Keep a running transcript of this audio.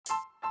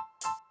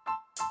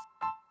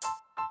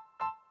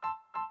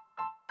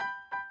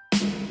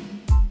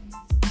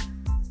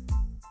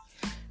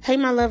Hey,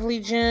 my lovely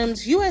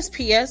gems.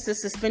 USPS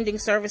is suspending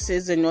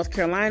services in North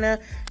Carolina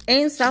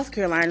and South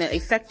Carolina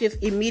effective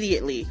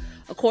immediately.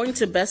 According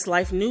to Best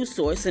Life news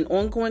source, an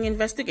ongoing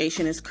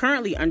investigation is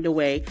currently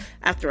underway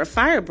after a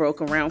fire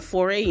broke around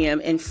 4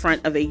 a.m. in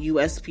front of a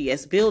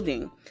USPS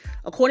building.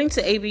 According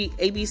to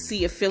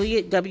ABC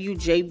affiliate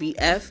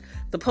WJBF,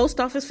 the post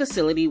office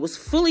facility was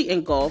fully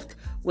engulfed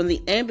when the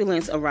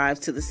ambulance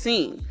arrived to the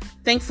scene.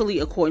 Thankfully,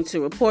 according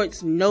to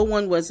reports, no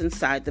one was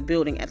inside the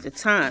building at the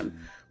time.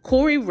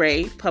 Corey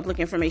Ray, Public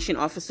Information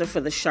Officer for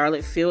the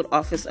Charlotte Field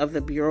Office of the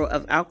Bureau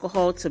of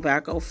Alcohol,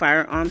 Tobacco,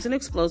 Firearms, and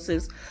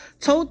Explosives,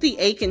 told the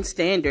Aiken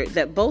Standard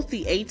that both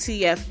the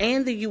ATF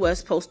and the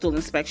U.S. Postal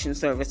Inspection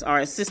Service are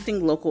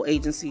assisting local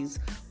agencies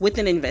with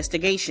an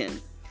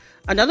investigation.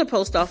 Another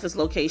post office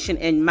location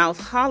in Mount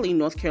Holly,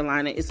 North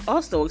Carolina, is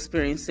also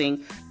experiencing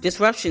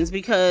disruptions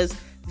because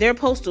their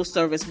postal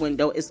service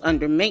window is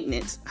under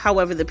maintenance.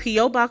 However, the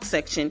P.O. Box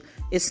section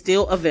is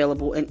still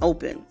available and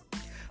open.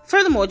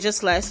 Furthermore,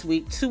 just last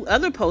week, 2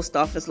 other post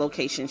office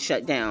locations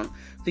shut down.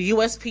 The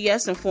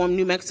USPS informed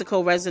New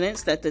Mexico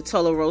residents that the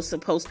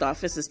Tularosa post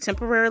office is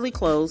temporarily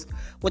closed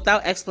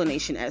without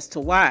explanation as to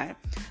why.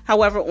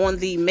 However, on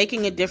the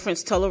Making a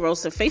Difference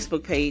Tularosa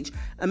Facebook page,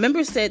 a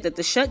member said that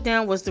the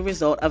shutdown was the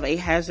result of a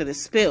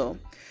hazardous spill.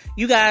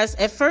 You guys,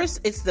 at first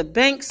it's the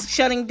banks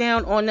shutting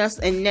down on us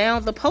and now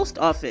the post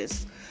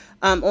office.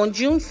 On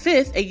June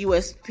 5th, a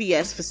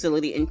USPS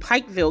facility in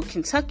Pikeville,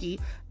 Kentucky,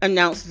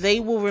 announced they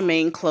will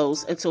remain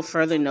closed until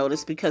further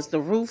notice because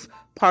the roof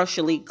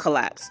partially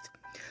collapsed.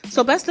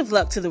 So best of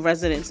luck to the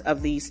residents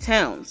of these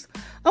towns.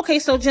 Okay,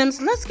 so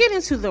gems, let's get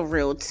into the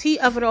real tea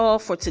of it all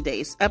for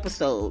today's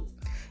episode.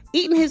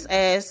 Eating his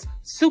ass,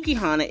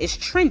 Sukihana is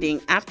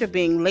trending after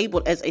being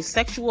labeled as a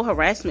sexual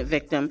harassment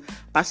victim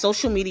by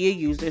social media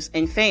users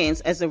and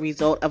fans as a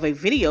result of a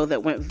video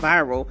that went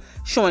viral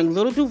showing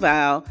Lil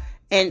Duval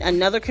and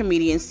another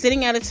comedian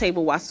sitting at a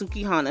table while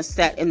Sukihana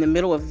sat in the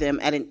middle of them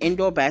at an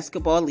indoor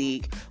basketball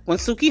league when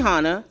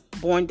Sukihana,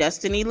 born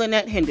Destiny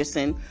Lynette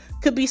Henderson,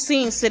 could be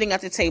seen sitting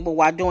at the table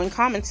while doing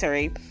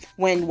commentary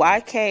when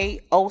YK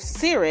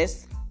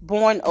Osiris,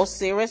 born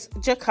Osiris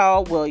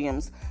Jakal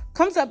Williams,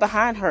 comes up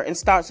behind her and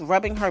starts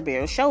rubbing her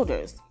bare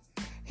shoulders.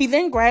 He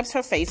then grabs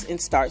her face and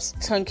starts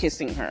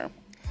tongue-kissing her.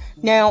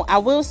 Now, I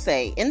will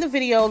say, in the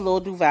video,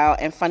 Lil Duval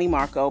and Funny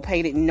Marco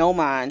paid it no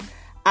mind.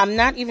 I'm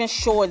not even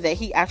sure that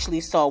he actually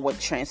saw what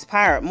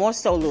transpired. More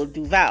so Lil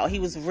Duval. He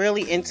was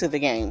really into the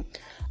game.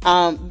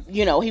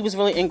 He was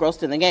really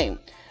engrossed in the game.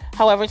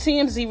 However,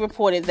 TMZ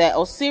reported that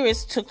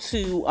Osiris took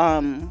to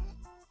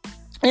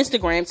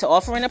Instagram to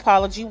offer an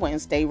apology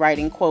Wednesday,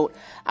 writing, quote,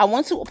 "I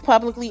want to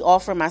publicly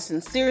offer my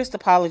sincerest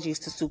apologies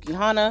to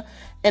Sukihana.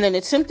 In an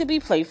attempt to be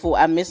playful,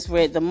 I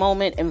misread the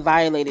moment and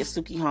violated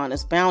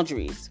Sukihana's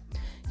boundaries."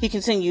 He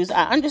continues,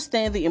 "I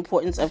understand the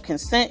importance of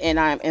consent and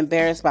I am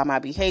embarrassed by my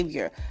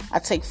behavior. I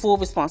take full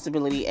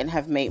responsibility and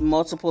have made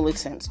multiple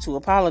attempts to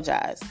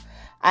apologize.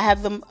 I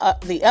have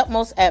the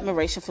utmost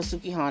admiration for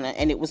Sukihana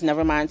and it was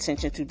never my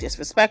intention to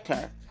disrespect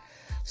her."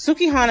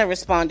 Sukihana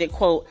responded,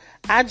 quote,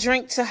 "I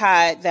drink to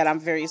hide that I'm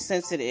very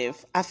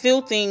sensitive. I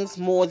feel things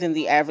more than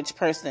the average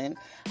person.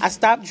 I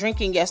stopped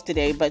drinking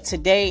yesterday, but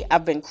today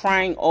I've been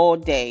crying all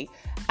day.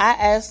 I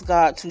ask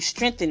God to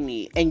strengthen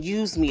me and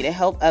use me to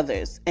help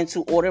others and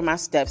to order my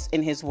steps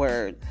in His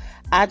word.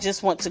 I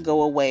just want to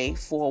go away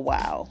for a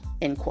while,"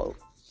 end quote.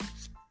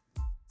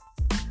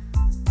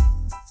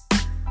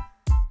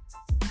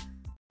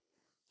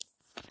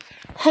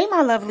 Hey,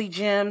 my lovely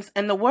gems.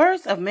 In the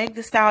words of Meg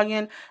Thee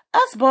Stallion,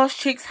 us boss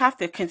chicks have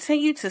to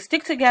continue to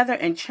stick together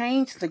and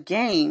change the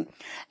game.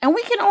 And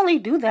we can only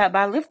do that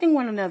by lifting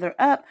one another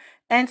up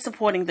and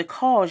supporting the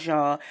cause,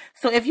 y'all.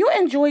 So if you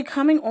enjoy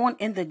coming on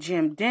in the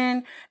Gem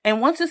Den and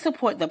want to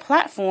support the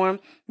platform,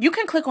 you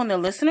can click on the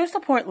listener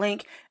support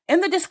link in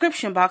the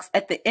description box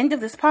at the end of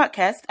this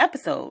podcast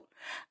episode.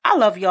 I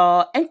love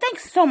y'all and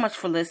thanks so much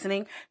for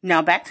listening.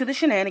 Now back to the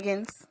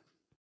shenanigans.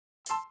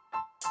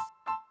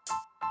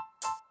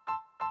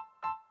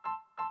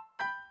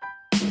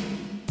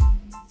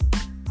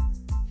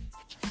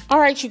 All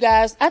right, you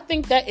guys, I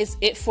think that is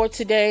it for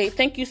today.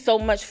 Thank you so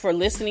much for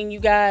listening, you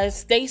guys.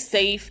 Stay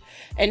safe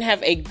and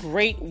have a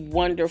great,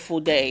 wonderful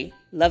day.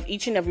 Love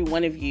each and every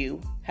one of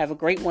you. Have a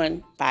great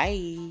one.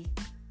 Bye.